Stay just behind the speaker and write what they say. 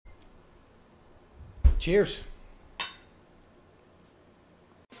Cheers. They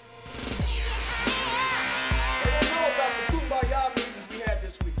don't know about the Kumbaya meetings we had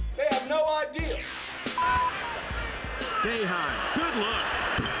this week. They have no idea. Beehive, good luck.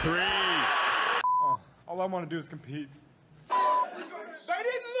 3. All I want to do is compete. They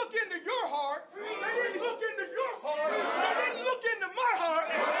didn't look into your heart. They didn't look into your heart. They didn't look into my heart.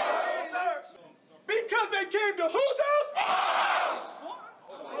 Sir, because they came to whose house?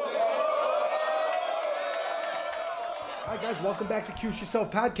 All right, guys, welcome back to Cuse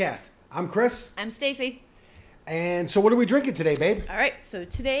Yourself Podcast. I'm Chris. I'm Stacy. And so what are we drinking today, babe? All right, so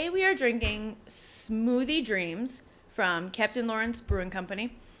today we are drinking Smoothie Dreams from Captain Lawrence Brewing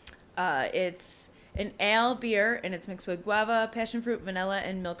Company. It's an ale beer, and it's mixed with guava, passion fruit, vanilla,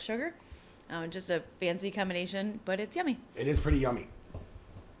 and milk sugar. Just a fancy combination, but it's yummy. It is pretty yummy.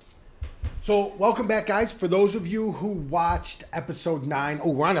 So welcome back, guys. For those of you who watched episode 9,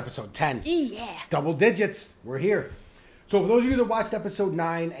 we're on episode 10. Yeah. Double digits. We're here. So for those of you that watched episode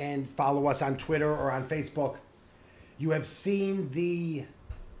 9 and follow us on Twitter or on Facebook, you have seen the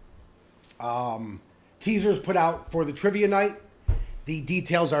teasers put out for the trivia night. The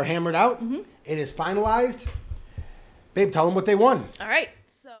details are hammered out. Mm-hmm. It is finalized. Babe, tell them what they won. All right,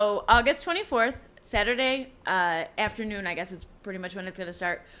 so August 24th, Saturday afternoon, I guess it's pretty much when it's going to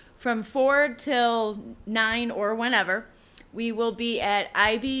start, from 4 till 9 or whenever, we will be at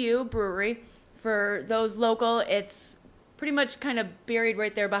IBU Brewery. For those local, it's pretty much kind of buried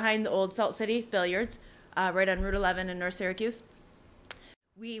right there behind the old Salt City Billiards, right on Route 11 in North Syracuse.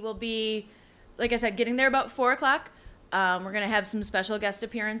 We will be, like I said, getting there about 4 o'clock. We're going to have some special guest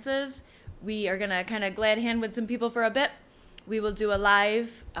appearances. We are going to kind of glad hand with some people for a bit. We will do a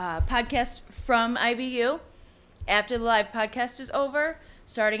live podcast from IBU. After the live podcast is over,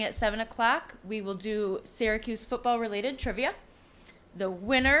 starting at 7 o'clock, we will do Syracuse football-related trivia. The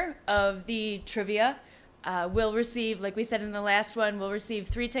winner of the trivia will receive, like we said in the last one, will receive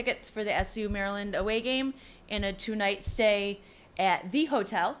 3 tickets for the SU Maryland away game and a 2-night stay at the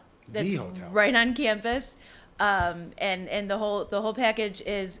hotel. That's right on campus. And the whole package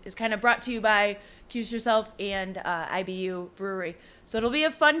is kind of brought to you by Cuse Yourself and IBU Brewery. So it'll be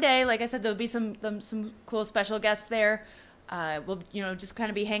a fun day. Like I said, there'll be some cool special guests there. We'll just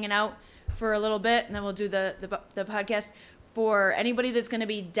kind of be hanging out for a little bit, and then we'll do the podcast. For anybody that's going to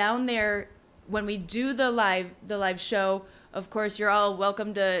be down there when we do the live show, of course, you're all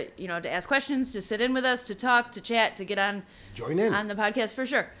welcome to to ask questions, to sit in with us, to talk, to chat, to get on join in on the podcast for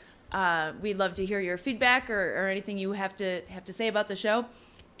sure. We'd love to hear your feedback or anything you have to say about the show.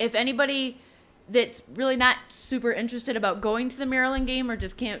 If anybody that's really not super interested about going to the Maryland game or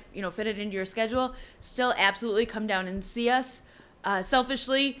just can't fit it into your schedule, still absolutely come down and see us.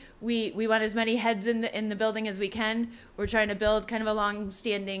 Selfishly, we want as many heads in the building as we can. We're trying to build kind of a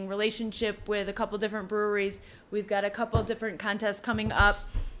long-standing relationship with a couple different breweries. We've got a couple different contests coming up.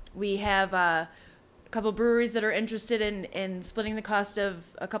 We have a couple breweries that are interested in splitting the cost of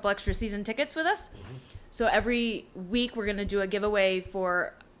a couple extra season tickets with us. Mm-hmm. So every week we're going to do a giveaway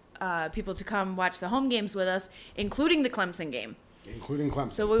for people to come watch the home games with us, including the Clemson game.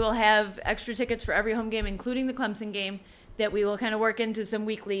 So we will have extra tickets for every home game, including the Clemson game, that we will kind of work into some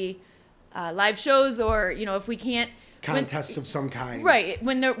weekly live shows, or if we can't, contests of some kind. Right.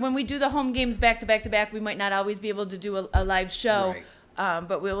 When we do the home games back to back, we might not always be able to do a live show, right.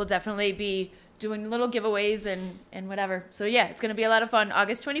 But we will definitely be doing little giveaways and whatever. So yeah, it's going to be a lot of fun.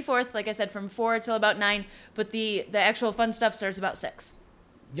 August 24th, like I said, from 4 till about 9, but the actual fun stuff starts about 6.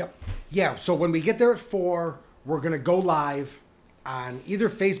 Yep. Yeah, so when we get there at 4, we're going to go live on either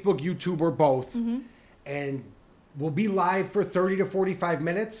Facebook, YouTube, or both. Mm-hmm. And we'll be live for 30 to 45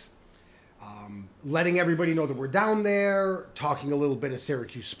 minutes, letting everybody know that we're down there, talking a little bit of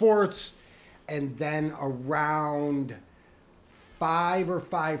Syracuse sports. And then around 5 or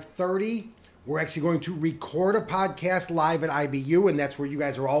 5:30, we're actually going to record a podcast live at IBU, and that's where you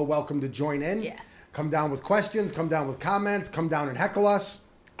guys are all welcome to join in. Yeah. Come down with questions, come down with comments, come down and heckle us.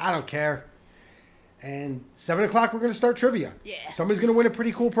 I don't care. And 7 o'clock, we're going to start trivia. Yeah. Somebody's going to win a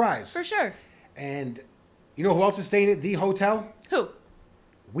pretty cool prize. For sure. And you know who else is staying at the hotel? Who?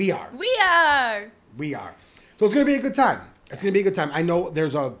 We are. We are. We are. So it's going to be a good time. It's going to be a good time. I know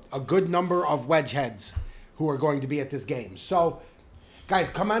there's a good number of wedge heads who are going to be at this game. So, guys,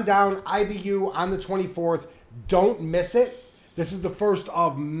 come on down. IBU on the 24th. Don't miss it. This is the first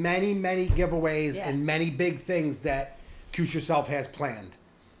of many, many giveaways and many big things that Cuse Yourself has planned.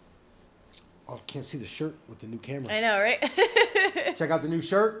 Oh, can't see the shirt with the new camera. I know, right? Check out the new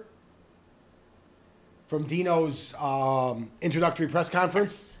shirt from Dino's introductory press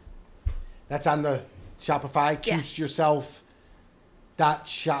conference. That's on the Shopify, CuseYourself.com.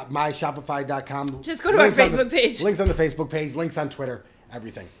 myshopify.com. Just go to our Facebook page. Links on the Facebook page, links on Twitter,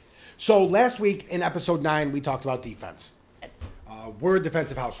 everything. So last week in episode 9, we talked about defense. We're a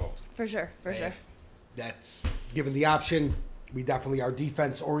defensive household. For sure. If that's given the option, we definitely are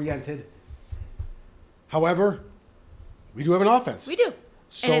defense-oriented. However, we do have an offense. We do.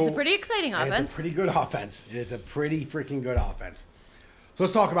 So, and it's a pretty exciting and offense. It's a pretty good offense. It's a pretty freaking good offense. So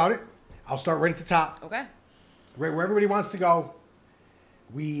let's talk about it. I'll start right at the top. Okay. Right where everybody wants to go.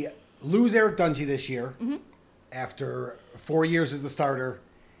 We lose Eric Dungy this year after 4 years as the starter.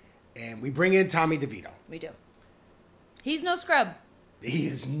 And we bring in Tommy DeVito. We do. He's no scrub. He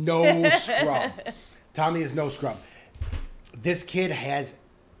is no scrub. Tommy is no scrub. This kid has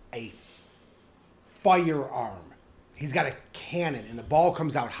a firearm. He's got a cannon, and the ball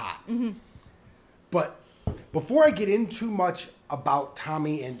comes out hot. But before I get into much about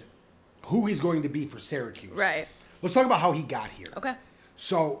Tommy and who he's going to be for Syracuse, Right. let's talk about how he got here. Okay.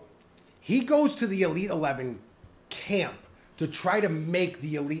 So he goes to the Elite 11 camp to try to make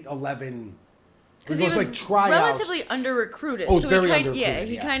the Elite 11. Because he was like tryouts. relatively under-recruited. Oh, so very he under-recruited, Yeah,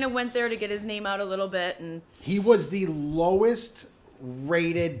 he yeah. kind of went there to get his name out a little bit. And He was the lowest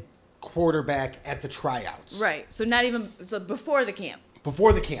rated quarterback at the tryouts. right. So not even so before the camp.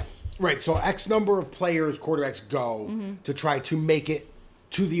 Before the camp. Right. So X number of players, quarterbacks go to try to make it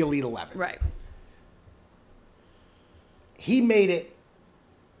to the Elite 11. Right. He made it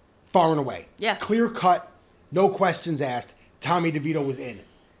far and away. Yeah. Clear cut, no questions asked. Tommy DeVito was in.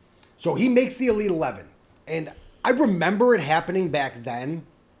 So he makes the Elite 11. And I remember it happening back then.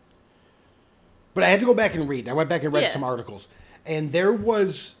 But I had to go back and read. I went back and read Yeah. some articles. And there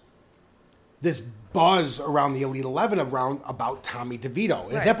was this buzz around the Elite 11 about Tommy DeVito.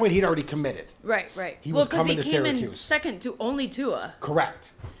 And at Right. that point, he'd already committed. Right. He well, was because coming he to came in Syracuse. second to only Tua.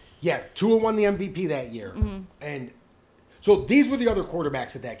 Correct. Yeah, Tua won the MVP that year. And so these were the other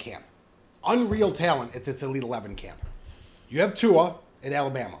quarterbacks at that camp. Unreal talent at this Elite 11 camp. You have Tua at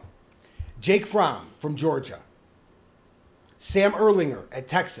Alabama. Jake Fromm from Georgia. Sam Erlinger at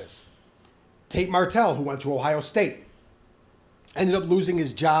Texas. Tate Martell, who went to Ohio State. Ended up losing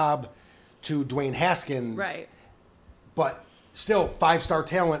his job to Dwayne Haskins. Right. But still, 5-star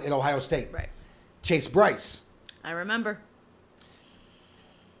talent at Ohio State. Right. Chase Bryce. I remember.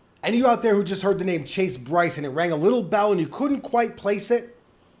 Any of you out there who just heard the name Chase Bryce and it rang a little bell and you couldn't quite place it?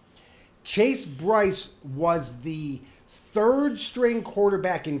 Chase Bryce was the 3rd-string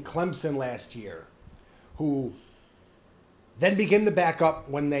quarterback in Clemson last year who then became the backup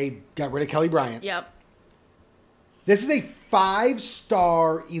when they got rid of Kelly Bryant. Yep. This is a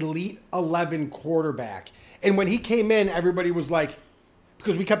 5-star Elite 11 quarterback. And when he came in, everybody was like,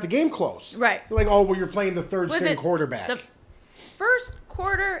 because we kept the game close. Right. Like, oh, well, you're playing the 3rd-string it quarterback. the first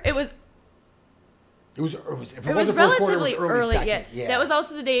quarter? It was It was if it, It wasn't was first quarter, relatively it was early second. yeah. That was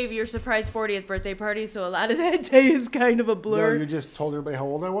also the day of your surprise 40th birthday party, so a lot of that day is kind of a No, blur. you just told everybody how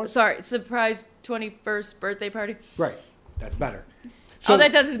old I was? Sorry, surprise 21st birthday party. Right. That's better. So, All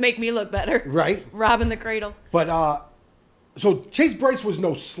that does is make me look better. right. Robbing the cradle. But so Chase Bryce was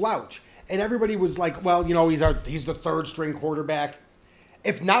no slouch. And everybody was like, well, you know, he's the 3rd-string quarterback.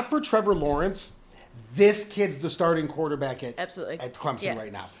 If not for Trevor Lawrence, this kid's the starting quarterback Absolutely. at Clemson Yeah.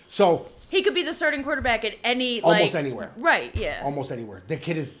 right now. So He could be the starting quarterback at any almost anywhere. Right, yeah. Almost anywhere. The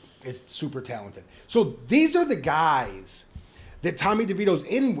kid is super talented. So these are the guys that Tommy DeVito's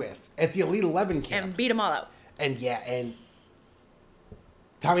in with at the Elite 11 camp. And beat them all out. And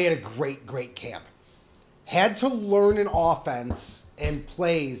Tommy had a great camp. Had to learn an offense and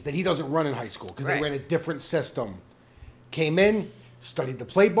plays that he doesn't run in high school because Right. they ran a different system. Came in, studied the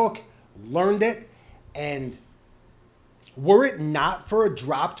playbook, learned it, and were it not for a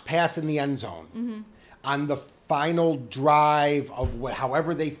dropped pass in the end zone on the final drive of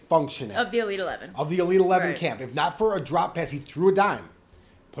however they function Of the Elite 11. of the Elite 11 Right. camp. If not for a drop pass, he threw a dime,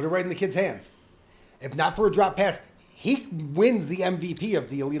 put it right in the kid's hands. If not for a drop pass, he wins the MVP of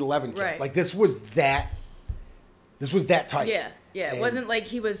the Elite 11 camp. Right. Like this was that tight. Yeah, yeah. It And- wasn't like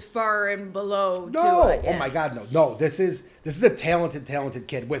he was far and below. No, Tua, oh my God, no. This is a talented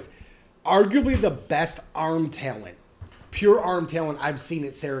kid with arguably the best arm talent, pure arm talent I've seen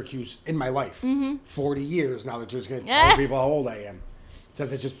at Syracuse in my life. 40 years now. They're just going to tell people how old I am.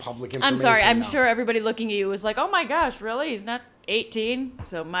 Since it's just public information. I'm sorry. I'm now. sure everybody looking at you was like, "Oh my gosh, really? He's not 18."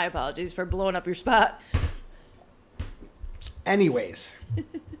 So my apologies for blowing up your spot. Anyways,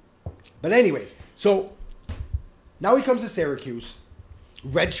 so now he comes to Syracuse.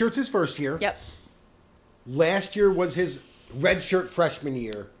 Red shirt's his first year. Yep. Last year was his red shirt freshman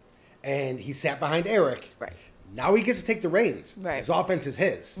year, and he sat behind Eric. Right. Now he gets to take the reins. Right. His offense is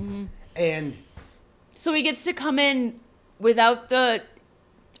his. And So he gets to come in without the,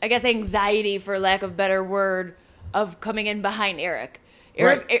 I guess, anxiety, for lack of a better word, of coming in behind Eric.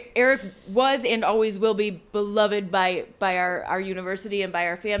 Eric was and always will be beloved by our university and by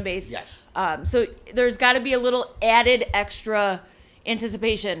our fan base. Yes. So there's got to be a little added extra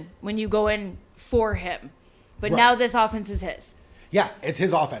anticipation when you go in for him. But now this offense is his. Yeah, it's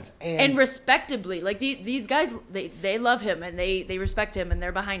his offense. And respectably, like these guys, they love him and they respect him and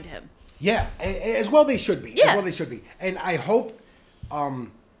they're behind him. Yeah, as well they should be. Yeah. As well they should be. And I hope,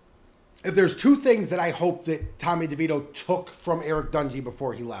 if there's two things that I hope that Tommy DeVito took from Eric Dungy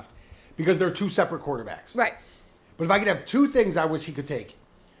before he left, because they're two separate quarterbacks. Right. But if I could have two things I wish he could take,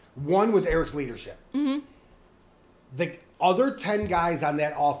 one was Eric's leadership. Mm-hmm. The other 10 guys on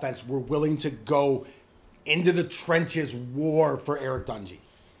that offense were willing to go into the trenches war for Eric Dungy.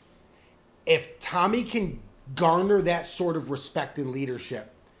 If Tommy can garner that sort of respect and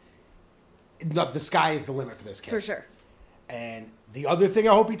leadership, the sky is the limit for this kid. For sure. And the other thing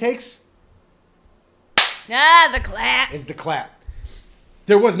I hope he takes The clap. is the clap.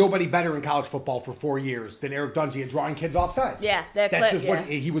 There was nobody better in college football for 4 years than Eric Dungy at drawing kids off sides. Yeah, that That's clip, just what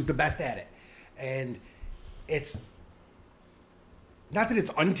yeah. he was the best at it. And it's not that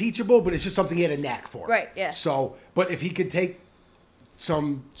it's unteachable, but it's just something he had a knack for. Right, yeah. So, but if he could take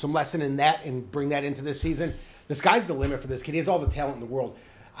some lesson in that and bring that into this season, the sky's the limit for this kid. He has all the talent in the world.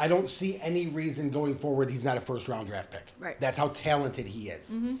 I don't see any reason going forward he's not a first-round draft pick. Right. That's how talented he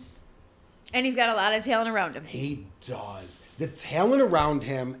is. Mm-hmm. And he's got a lot of talent around him. He does. The talent around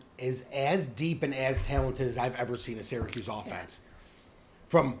him is as deep and as talented as I've ever seen a Syracuse offense.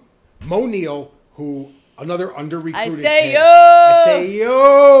 From Mo Neal, who another under-recruited kid. I say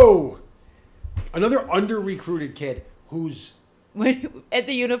yo! Another under-recruited kid who's... At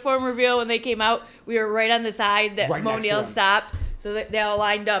the uniform reveal, when they came out, we were right on the side that Right Mo next to Neal him. stopped. So that they all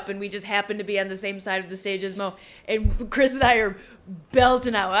lined up, and we just happened to be on the same side of the stage as Mo. And Chris and I are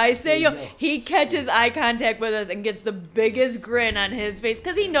belting out. I say, yo, he catches eye contact with us and gets the biggest grin on his face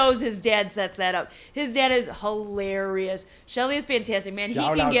because he knows his dad sets that up. His dad is hilarious. Shelly is fantastic, man.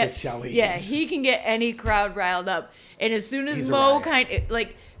 Shout he can out get to Shelly. Yeah, he can get any crowd riled up. And as soon as He's a Mo riot.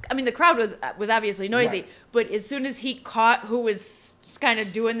 the crowd was obviously noisy, Right. but as soon as he caught who was just kind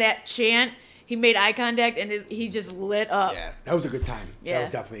of doing that chant, he made eye contact and he just lit up. Yeah, that was a good time. Yeah. That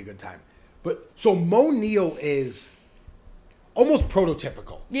was definitely a good time. But so Mo Neal is almost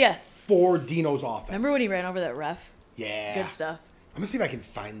prototypical Yeah. for Dino's offense. Remember when he ran over that ref? Yeah. Good stuff. I'm going to see if I can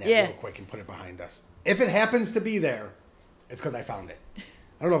find that Yeah. real quick and put it behind us. If it happens to be there, it's because I found it. I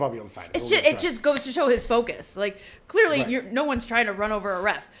don't know if I'll be able to find it. It just goes to show his focus. Like clearly, Right. no one's trying to run over a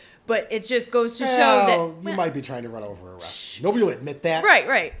ref, but it just goes to show Well, that you might be trying to run over a ref. Nobody will admit that.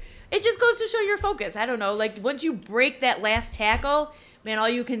 Right. It just goes to show your focus. I don't know. Like once you break that last tackle, man, all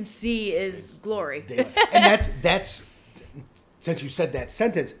you can see is glory. And that's since you said that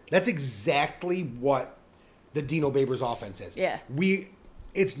sentence, that's exactly what the Dino Babers offense is. Yeah.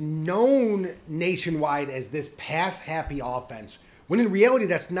 It's known nationwide as this pass happy offense, when in reality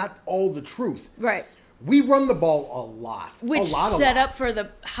that's not all the truth. Right. We run the ball a lot. Which a lot, set up for the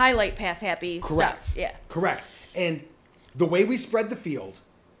highlight pass happy Correct. stuff. Yeah. Correct. And the way we spread the field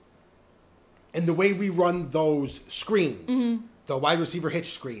and the way we run those screens, Mm-hmm. the wide receiver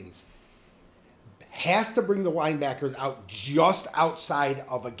hitch screens, has to bring the linebackers out just outside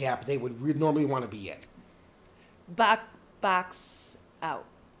of a gap they would normally want to be in. Box out.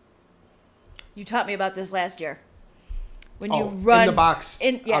 You taught me about this last year. When you In run the box,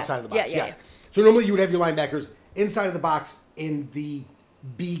 yeah, outside of the box, yeah, yes. So normally you would have your linebackers inside of the box in the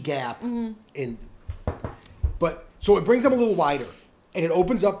B gap. Mm-hmm. But so it brings them a little wider, and it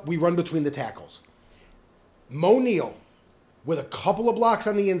opens up. We run between the tackles. Mo Neal, with a couple of blocks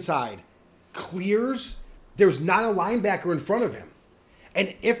on the inside, clears. There's not a linebacker in front of him,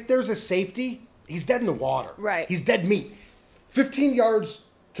 and if there's a safety, he's dead in the water. Right. He's dead meat. 15 yards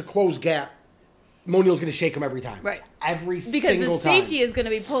to close gap. Mo Neal's going to shake him every time. Right. Every because single the safety time. is going to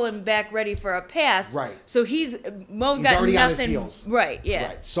be pulling back ready for a pass. Right. So Mo's got already on his nothing. heels. Right. Yeah.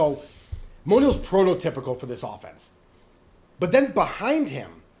 Right. So Mo Neal's prototypical for this offense. But then behind him,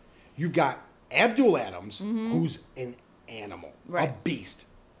 you've got Abdul Adams, who's an animal, a Right. beast.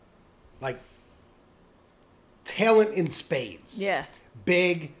 Like talent in spades. Yeah.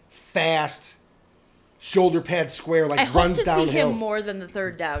 Big, fast, shoulder pad square, like I hope runs to downhill. see him more than the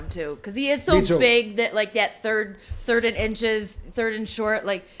third down too, because he is so Me too. big that like that third and inches, third and short,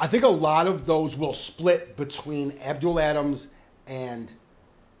 like I think a lot of those will split between Abdul Adams and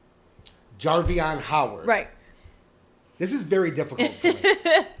Jarvion Howard. right. This is very difficult for me.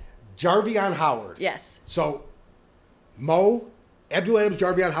 Jarvion Howard. Yes. So, Mo, Abdul Adams,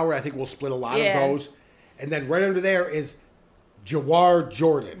 Jarvion Howard, I think will split a lot Yeah. of those. And then right under there is Jawar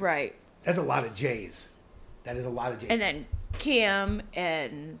Jordan. Right. That's a lot of J's. That is a lot of J's. And then Cam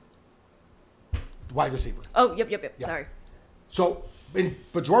and Wide receiver. oh, yep. Yeah. Sorry. So,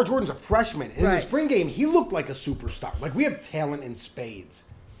 but Jawar Jordan's a freshman. And in the Right. spring game, he looked like a superstar. Like, we have talent in spades.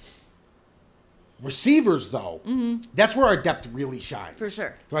 Receivers, though, that's where our depth really shines. For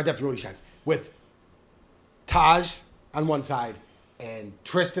sure. That's where our depth really shines. With Taj on one side and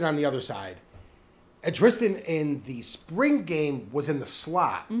Tristan on the other side. And Tristan in the spring game was in the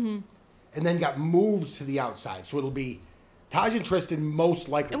slot and then got moved to the outside. So it'll be Taj and Tristan most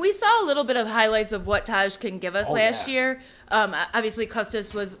likely. And we saw a little bit of highlights of what Taj can give us Oh, last yeah. year. Obviously,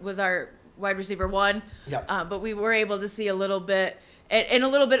 Custis was our wide receiver one. Yep. But we were able to see a little bit, and a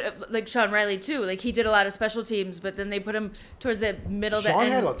little bit of, like Sean Riley too. Like he did a lot of special teams, but then they put him towards the middle. Sean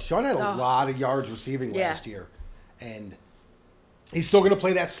had a Oh. lot of yards receiving Yeah. last year. And he's still going to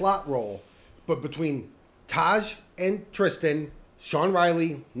play that slot role. But between Taj and Tristan, Sean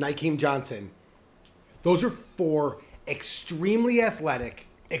Riley, Nykeem Johnson, those are 4 extremely athletic,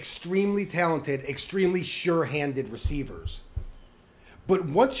 extremely talented, extremely sure-handed receivers. But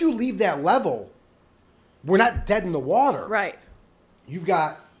once you leave that level, we're not dead in the water. Right. You've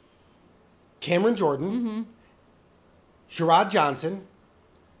got Cameron Jordan, Sherrod Johnson,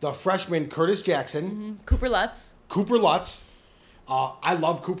 the freshman Curtis Jackson, Cooper Lutz. Cooper Lutz. I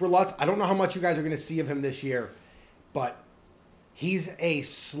love Cooper Lutz. I don't know how much you guys are going to see of him this year, but he's a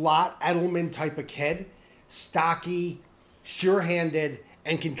slot Edelman type of kid, stocky, sure-handed,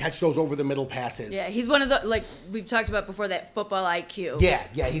 and can catch those over the middle passes. Yeah, he's one of the, like we've talked about before, that football IQ. Yeah.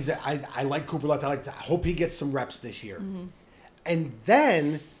 I like Cooper Lutz. I hope he gets some reps this year. And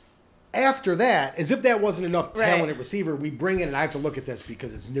then after that, as if that wasn't enough talent Right. at receiver, we bring in, and I have to look at this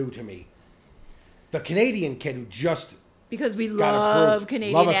because it's new to me, the Canadian kid who just Because we got love approved.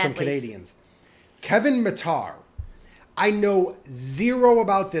 Canadian Love us athletes. some Canadians. Kevin Matar. I know zero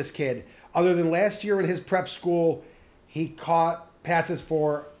about this kid other than last year in his prep school, he caught passes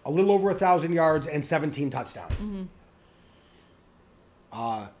for a little over 1,000 yards and 17 touchdowns.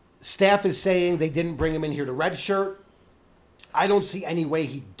 Staff is saying they didn't bring him in here to redshirt. I don't see any way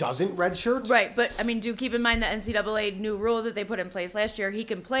he doesn't redshirt. Right, but I mean, do keep in mind the NCAA new rule that they put in place last year. He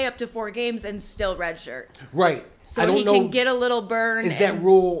can play up to 4 games and still redshirt. Right. So I don't he know, can get a little burn. is that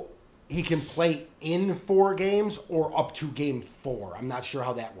rule he can play in 4 games or up to game 4? I'm not sure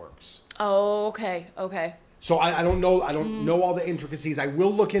how that works. Oh, okay. So I don't know. I don't know all the intricacies. I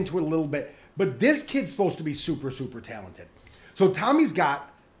will look into it a little bit. But this kid's supposed to be super, super talented. So Tommy's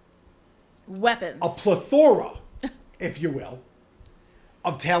got Weapons. a plethora, if you will,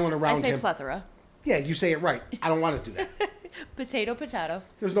 of talent around I say him. plethora. Yeah, you say it right. I don't want to do that. Potato.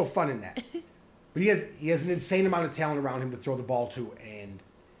 There's no fun in that. But he has an insane amount of talent around him to throw the ball to, and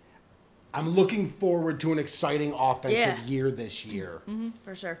I'm looking forward to an exciting offensive year this year.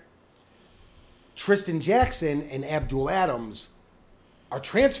 For sure. Tristan Jackson and Abdul Adams are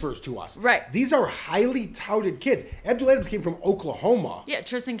transfers to us. Right. These are highly touted kids. Abdul Adams came from Oklahoma Yeah,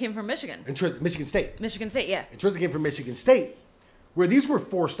 Tristan came from Michigan. and Michigan State. Michigan State, yeah. And Tristan came from Michigan State, where these were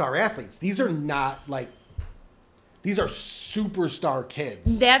 4-star athletes. These are not like, these are superstar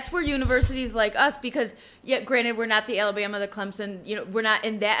kids. That's where universities like us, because, yeah, granted, we're not the Alabama, the Clemson, we're not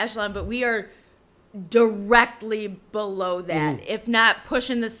in that echelon, but we are directly below that, if not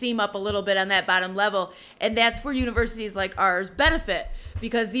pushing the seam up a little bit on that bottom level. And that's where universities like ours benefit,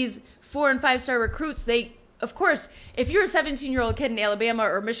 because these 4- and 5-star recruits, they, of course, if you're a 17-year-old kid in Alabama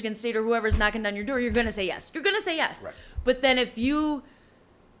or Michigan State or whoever's knocking down your door, you're going to say yes. You're going to say yes. Right. But then if you,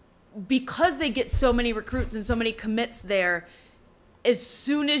 because they get so many recruits and so many commits there, as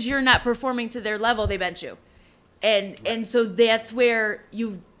soon as you're not performing to their level, they bench you. And so that's where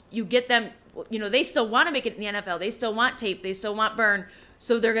you get them, they still want to make it in the NFL. They still want tape. They still want burn.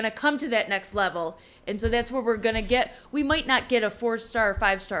 So they're going to come to that next level. And so that's where we're going to get, we might not get a 4-star,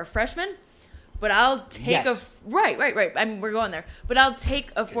 5-star freshman, but I'll take right. I mean, we're going there. But I'll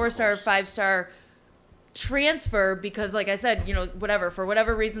take a 4-star, 5-star transfer because, like I said, for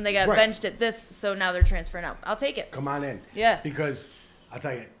whatever reason they got Right. benched at this, so now they're transferring out. I'll take it. Come on in. Yeah. Because I'll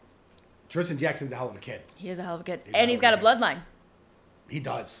tell you, Tristan Jackson's a hell of a kid. He is a hell of a kid. He's And he's got a bloodline. He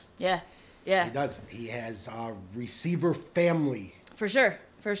does. Yeah. He does. He has a receiver family. For sure.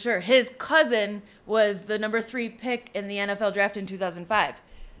 His cousin was the number 3 pick in the NFL draft in 2005.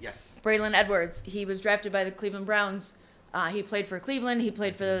 Yes. Braylon Edwards. He was drafted by the Cleveland Browns. He played for Cleveland. He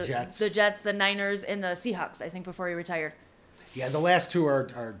played for the Jets, the Niners, and the Seahawks, I think, before he retired. Yeah, the last two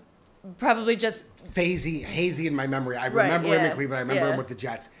are Probably just hazy in my memory. I remember him in Cleveland. I remember him with the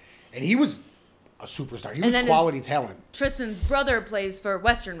Jets. And he was a superstar. He was quality talent. Tristan's brother plays for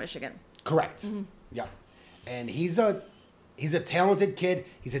Western Michigan. Correct. Yeah. And he's a He's a talented kid.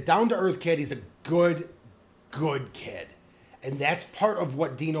 He's a down-to-earth kid. He's a good kid. And that's part of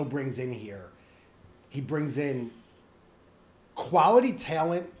what Dino brings in here. He brings in quality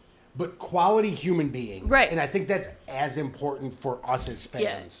talent, but quality human beings. Right. And I think that's as important for us as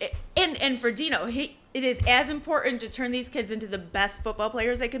fans. Yeah. And for Dino, it is as important to turn these kids into the best football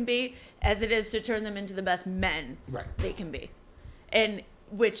players they can be as it is to turn them into the best men they can be. And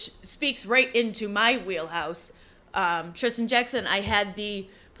which speaks right into my wheelhouse. Tristan Jackson, I had the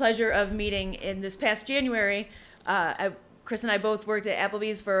pleasure of meeting in this past January. Chris and I both worked at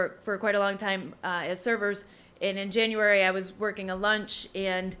Applebee's for quite a long time as servers. And in January, I was working a lunch,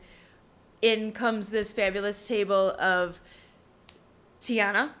 and in comes this fabulous table of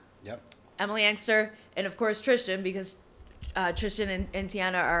Tiana, Emily Angster, and of course Tristan, because Tristan and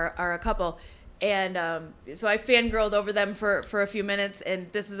Tiana are a couple. And so I fangirled over them for a few minutes, and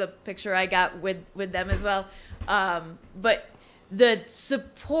this is a picture I got with them as well. But the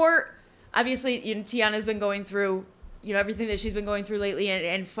support, obviously, Tiana's been going through, everything that she's been going through lately,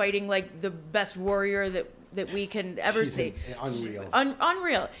 and fighting like the best warrior that we can ever see. Unreal.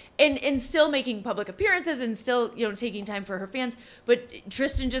 Unreal. And still making public appearances and still, taking time for her fans. But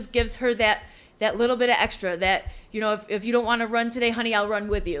Tristan just gives her that little bit of extra that, if you don't want to run today, honey, I'll run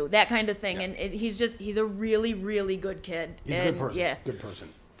with you. That kind of thing. Yeah. And he's a really, really good kid. He's a good person. Yeah. Good person.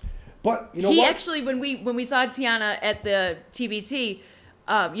 But he actually, when we saw Tiana at the TBT,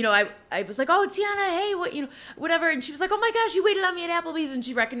 I was like, oh, Tiana, hey, whatever. And she was like, oh my gosh, you waited on me at Applebee's, and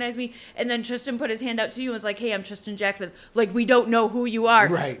she recognized me. And then Tristan put his hand out to you and was like, hey, I'm Tristan Jackson. Like, we don't know who you are.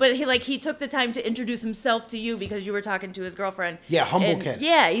 Right. But he took the time to introduce himself to you because you were talking to his girlfriend. Yeah, humble kid.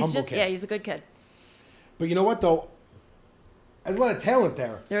 Yeah, he's humble kid. Yeah, he's a good kid. But you know what, though? There's a lot of talent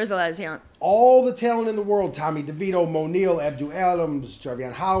there. There is a lot of talent. All the talent in the world: Tommy DeVito, Mo Neal, Abdul Adams,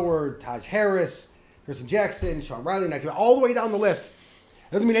 Jarvion Howard, Taj Harris, Tristan Jackson, Sean Riley, all the way down the list.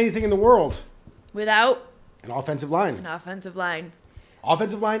 Doesn't mean anything in the world without an offensive line. Offensive line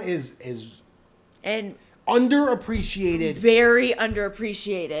is and underappreciated. Very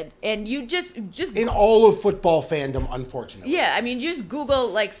underappreciated. And you just in all of football fandom, unfortunately. Yeah, I mean, just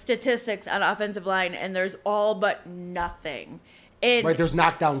Google statistics on offensive line, and there's all but nothing. And right, there's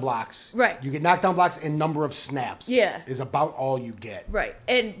knockdown blocks. Right. You get knockdown blocks and number of snaps. Yeah. Is about all you get. Right.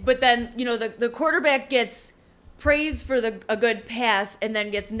 But then, the quarterback gets praised for a good pass and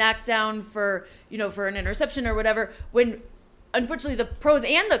then gets knocked down for an interception or whatever, when unfortunately the pros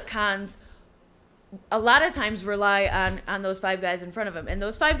and the cons a lot of times rely on those five guys in front of him. And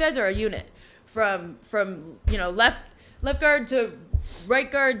those five guys are a unit from left guard to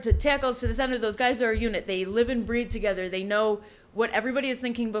right guard to tackles to the center. Those guys are a unit. They live and breathe together. They know what everybody is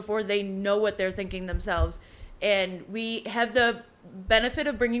thinking before they know what they're thinking themselves. And we have the benefit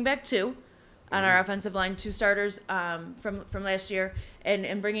of bringing back two on our offensive line, two starters from last year,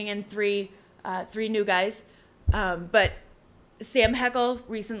 and bringing in three new guys. But Sam Heckel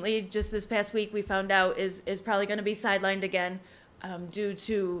recently, just this past week, we found out is probably going to be sidelined again due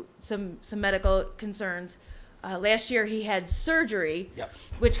to some medical concerns. Last year he had surgery,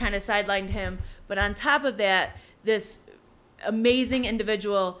 which kind of sidelined him. But on top of that, this amazing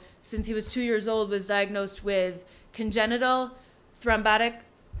individual, since he was 2 years old, was diagnosed with congenital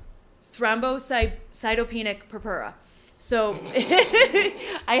thrombocytopenic purpura. So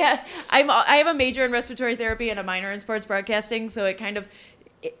I have a major in respiratory therapy and a minor in sports broadcasting. So it kind of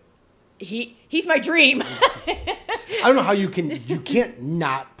he's my dream. I don't know how you can't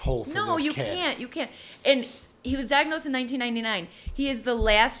not pull for this kid. No, you can't. And he was diagnosed in 1999. He is the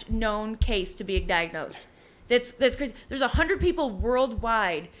last known case to be diagnosed. That's crazy. There's 100 people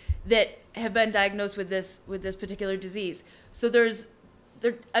worldwide that have been diagnosed with this particular disease. So there's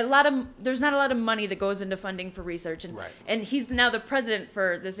not a lot of money that goes into funding for research, and he's now the president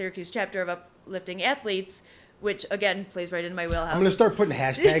for the Syracuse chapter of Uplifting Athletes, which again plays right into my wheelhouse. I'm gonna start putting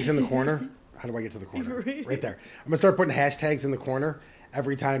hashtags in the corner. How do I get to the corner? Right there. I'm gonna start putting hashtags in the corner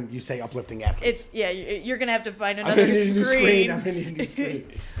every time you say Uplifting Athletes. You're gonna have to find another screen. I'm gonna need a new screen.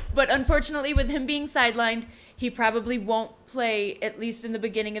 But unfortunately, with him being sidelined, he probably won't play, at least in the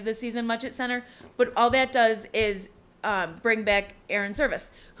beginning of the season, much at center. But all that does is bring back Aaron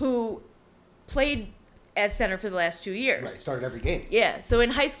Service, who played as center for the last 2 years. Right, started every game. Yeah, so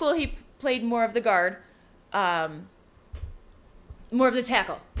in high school he played more of the guard, more of the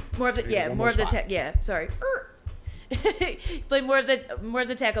tackle, he played more of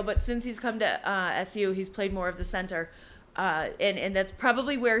the tackle, but since he's come to SU, he's played more of the center, and that's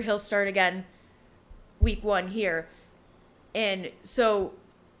probably where he'll start again, week 1 here, and so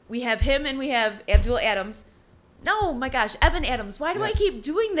we have him and we have Abdul Adams. No, my gosh, Evan Adams. Why do I Yes. keep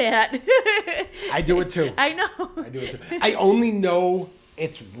doing that? I do it too. I know. I do it too. I only know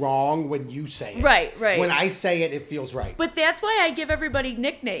it's wrong when you say it. Right. When I say it, it feels right. But that's why I give everybody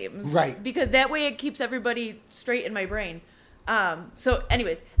nicknames. Right. Because that way it keeps everybody straight in my brain. So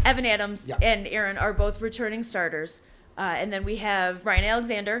anyways, Evan Adams Yeah. and Aaron are both returning starters. And then we have Ryan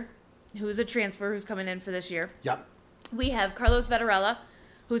Alexander, who's a transfer who's coming in for this year. Yep. We have Carlos Vettorella,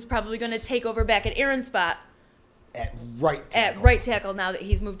 who's probably going to take over back at Aaron's spot At right tackle. at right tackle now that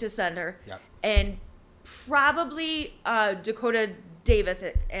he's moved to center. Yep. And probably Dakota Davis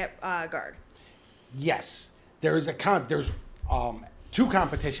at guard. Yes. There's two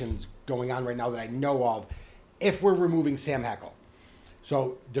competitions going on right now that I know of if we're removing Sam Heckel.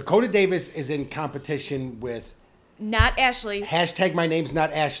 So Dakota Davis is in competition with Not Ashley. hashtag my name's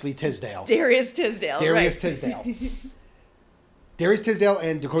not Ashley Tisdale. Darius Tisdale. Darius right. Tisdale. Darius Tisdale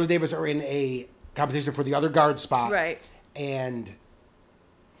and Dakota Davis are in a competition for the other guard spot. Right. And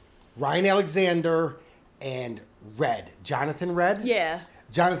Ryan Alexander and Jonathan Red. Yeah.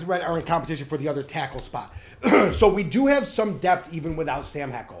 Jonathan Red are in competition for the other tackle spot. So we do have some depth even without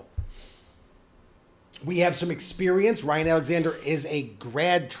Sam Heckel. We have some experience. Ryan Alexander is a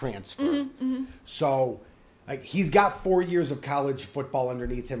grad transfer. So like he's got 4 years of college football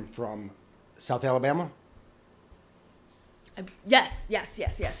underneath him from South Alabama. Yes.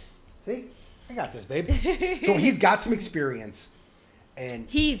 See? I got this, babe. So he's got some experience. And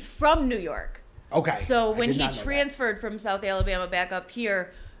He's from New York. okay. So I when did he not know that. transferred from South Alabama back up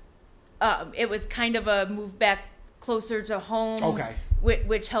here, it was kind of a move back closer to home. Okay.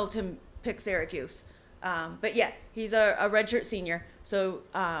 Which helped him pick Syracuse. But yeah, he's a redshirt senior. So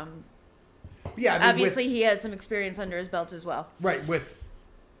yeah, I mean, obviously he has some experience under his belt as well. Right,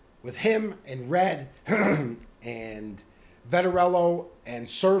 with him and Red and Vettorello and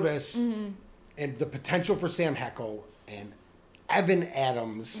Service and the potential for Sam Heckel and Evan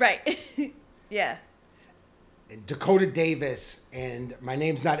Adams. Right. Yeah. And Dakota Davis and my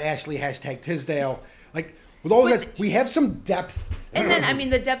name's not Ashley hashtag Tisdale. Like with all that, we have some depth. And then, I mean,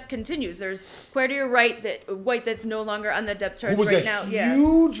 the depth continues. There's Quadir White that's no longer on the depth Who chart was right a now. Yeah.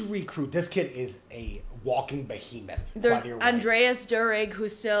 huge recruit. This kid is a walking behemoth. There's Quadir White. Andreas Durig,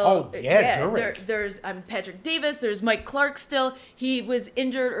 who's still. Oh, yeah, Durig. There's Patrick Davis. There's Mike Clark still. He was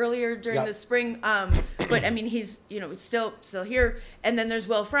injured earlier during Yep. the spring, but I mean he's still here. And then there's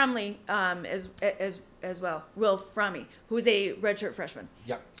Will Fromley as well. Will Fromey, who's a redshirt freshman.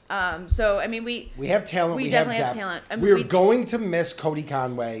 Yep. So I mean we We have talent. We We definitely have have depth. talent. I mean, We're we- going to miss Cody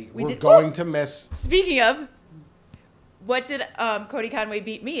Conway. We're did- going Ooh! to miss. Speaking of, what did Cody Conway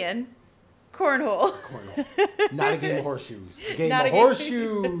beat me in? Cornhole. Cornhole. Not a game of horseshoes. A game Not of a game-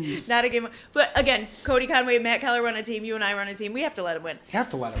 horseshoes. Not a game. But again, Cody Conway and Matt Keller run a team. You and I run a team. We have to let him win. You have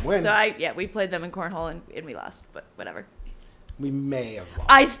to let him win. So we played them in cornhole and we lost, but whatever. We may have lost.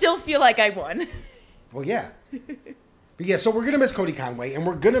 I still feel like I won. Well, yeah. But yeah, so we're going to miss Cody Conway, and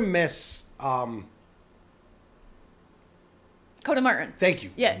we're going to miss... Coda Martin. thank you.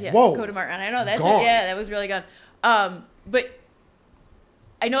 Yeah. Whoa. Coda Martin. I know that's Gone. that was really good. But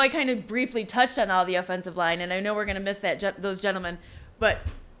I know I kind of briefly touched on all the offensive line, and I know we're gonna miss those gentlemen. But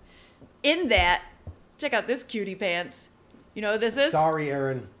in that, check out this cutie pants. You know what this is? Sorry,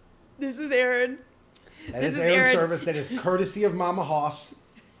 Aaron. This is Aaron. That This is is Aaron Aaron. Service. That is courtesy of Mama Hoss.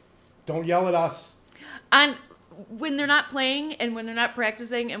 Don't yell at us. When they're not playing and when they're not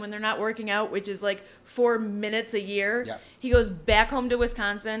practicing and when they're not working out, which is like 4 minutes a year, Yeah. he goes back home to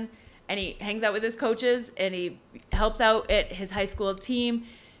Wisconsin and he hangs out with his coaches and he helps out at his high school team.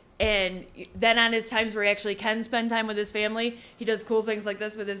 And then on his times where he actually can spend time with his family, he does cool things like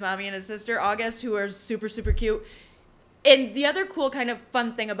this with his mommy and his sister, August, who are super, super cute. And the other cool kind of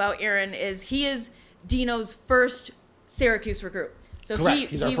fun thing about Aaron is he is Dino's first Syracuse recruit. So Correct.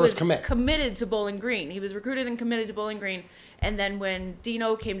 He's our he first was commit. committed to Bowling Green. He was recruited and committed to Bowling Green. And then when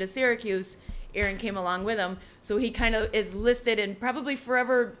Dino came to Syracuse, Aaron came along with him. So he kind of is listed and probably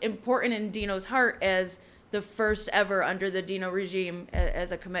forever important in Dino's heart as the first ever under the Dino regime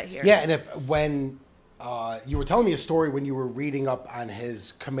as a commit here. Yeah, and when you were telling me a story when you were reading up on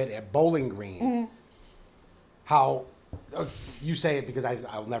his commit at Bowling Green, Mm-hmm. how you say it because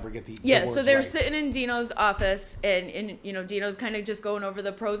I'll never get the Yeah, words so they're right. sitting in Dino's office, and Dino's kind of just going over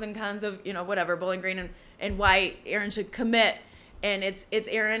the pros and cons of whatever Bowling Green and why Aaron should commit, and it's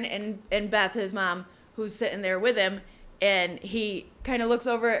Aaron and Beth, his mom, who's sitting there with him, and he kind of looks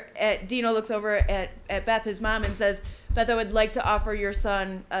over at Beth, his mom, and says, "Beth, I would like to offer your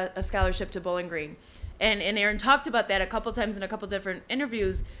son a scholarship to Bowling Green," and Aaron talked about that a couple times in a couple different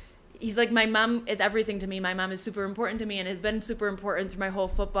interviews. He's like, my mom is everything to me. My mom is super important to me and has been super important through my whole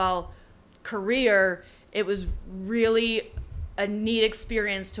football career. it was really a neat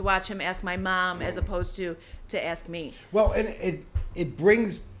experience to watch him ask my mom as opposed to ask me. Well, and it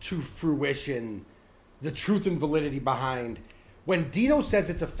brings to fruition the truth and validity behind when Dino says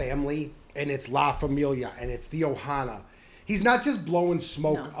it's a family and it's La Familia and it's the Ohana. He's not just blowing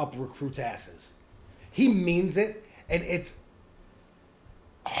smoke up recruits' asses. He means it, and it's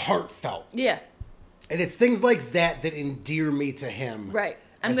heartfelt. Yeah. And it's things like that that endear me to him. Right.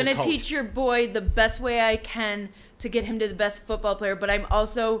 I'm as a going to coach. teach your boy the best way I can to get him to the best football player, but I'm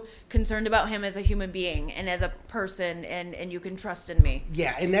also concerned about him as a human being and as a person, and you can trust in me.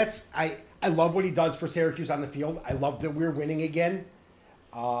 Yeah, and that's I love what he does for Syracuse on the field. I love that we're winning again.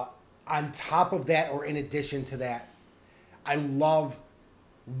 On top of that, or in addition to that, I love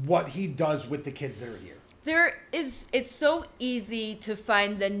what he does with the kids that are here. It's so easy to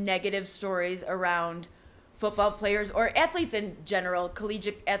find the negative stories around football players or athletes in general,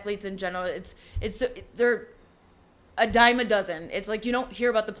 collegiate athletes in general. They're a dime a dozen. It's like you don't hear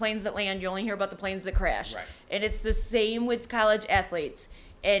about the planes that land, you only hear about the planes that crash. Right. And it's the same with college athletes.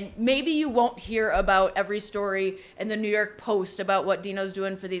 And maybe you won't hear about every story in the New York Post about what Dino's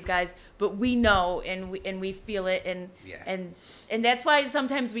doing for these guys, but we know and we feel it, and that's why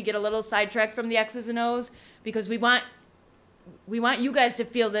sometimes we get a little sidetracked from the X's and O's, because we want you guys to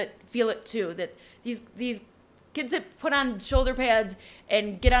feel it too, that these kids that put on shoulder pads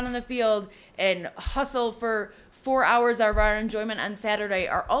and get out on the field and hustle for 4 hours of our enjoyment on Saturday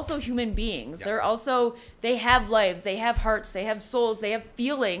are also human beings. Yep. They're also, they have lives, they have hearts, they have souls, they have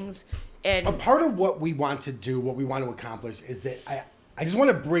feelings. And A part of what we want to do, what we want to accomplish, is that I just want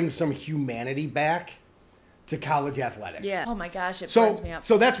to bring some humanity back to college athletics. yeah, oh my gosh, it burns me up.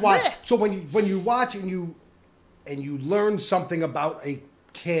 So that's why. Blech. So when you watch and you learn something about a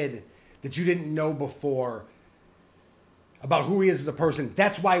kid that you didn't know before, about who he is as a person,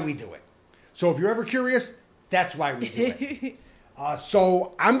 that's why we do it. So if you're ever curious, that's why we do it.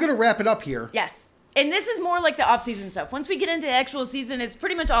 So I'm gonna wrap it up here. Yes. And this is more like the off-season stuff. Once we get into the actual season, it's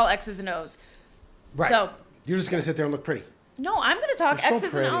pretty much all X's and O's. Right. So You're just gonna sit there and look pretty. no, I'm going to talk You're so X's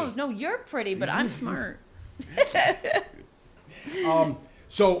and pretty. O's. No, you're pretty, but I'm smart.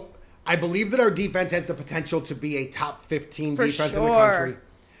 So I believe that our defense has the potential to be a top 15 For defense in the sure. country,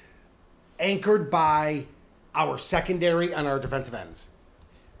 anchored by our secondary and our defensive ends.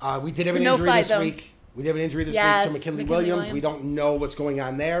 We did have an The injury no-fly this zone. week. We did have an injury this Yes, week to McKinley, McKinley Williams. We don't know what's going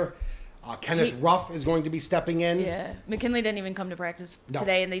on there. Kenneth Ruff is going to be stepping in. Yeah. McKinley didn't even come to practice No.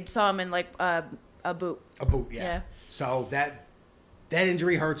 today, and they saw him in like a boot. A boot, yeah. Yeah. So that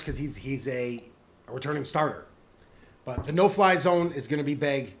injury hurts because he's a returning starter. But the no-fly zone is going to be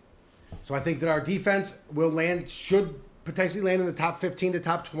big. So I think that our defense should potentially land in the top 15 to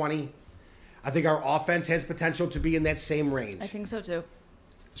top 20. I think our offense has potential to be in that same range. I think so too.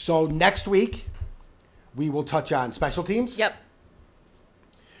 So next week, we will touch on special teams. Yep.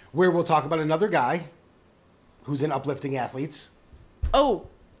 Where we'll talk about another guy who's in Uplifting Athletes. Oh,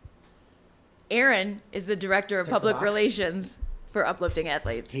 Aaron is the director of Check the public box. relations for Uplifting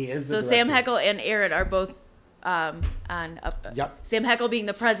Athletes. He is the So Sam director. Heckel and Aaron are both on Yep. Sam Heckel being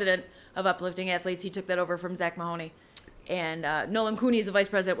the president of Uplifting Athletes. He took that over from Zach Mahoney. And Nolan Cooney is the vice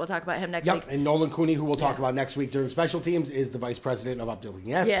president. We'll talk about him next Yep, week. and Nolan Cooney, who we'll talk Yeah. about next week during special teams, is the vice president of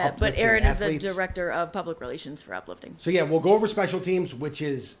Uplifting Athletes. Yeah, but Aaron is the director of public relations for Uplifting. So yeah, we'll go over special teams, which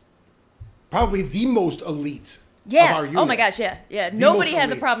is probably the most elite of Yeah. our units. Oh my gosh. Yeah. Yeah. The Nobody most has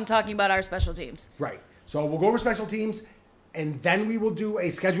a elite. problem talking about our special teams. Right. So we'll go over special teams, and then we will do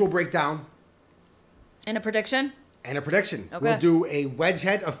a schedule breakdown And a prediction. and a prediction. Okay. We'll do a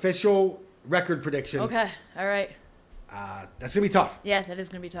Wedgehead official record prediction. Okay. All right. That's gonna be tough. Yeah, that is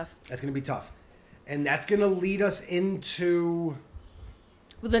gonna be tough. That's gonna be tough, and that's gonna lead us into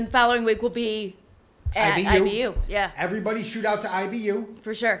Well, then following week will be at IBU. Yeah, Everybody shoot out to IBU.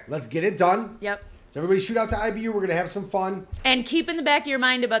 for sure. Let's get it done. Yep. So everybody shoot out to IBU. We're gonna have some fun. And keep in the back of your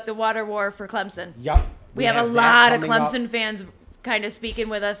mind about the water war for Clemson. Yep. We have a that lot of coming up. Clemson fans kind of speaking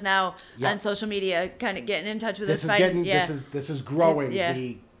with us now Yep. on social media, kind of getting in touch with This us. is getting. This is growing. Yeah.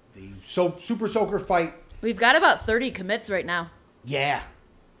 The Super Soaker fight. We've got about 30 commits right now. Yeah.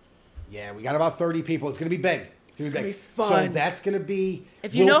 Yeah, we got about 30 people. It's gonna be big. It's gonna big. be fun. So that's gonna be.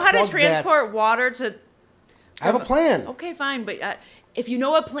 If you we'll know how to plug that. transport water to, I have a plan. okay, fine, but if you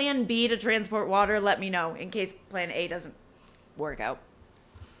know a plan B to transport water, let me know in case plan A doesn't work out.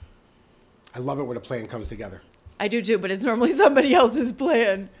 I love it when a plan comes together. I do too, but it's normally somebody else's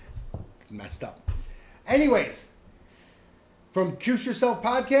plan. It's messed up. Anyways, from Cuse Yourself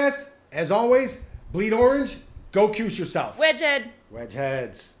podcast, as always, bleed orange, go cuse yourself. Wedgehead. Wedge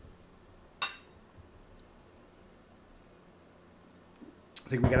heads. I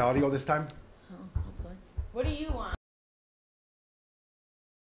think we got audio this time. Oh, hopefully. What do you want?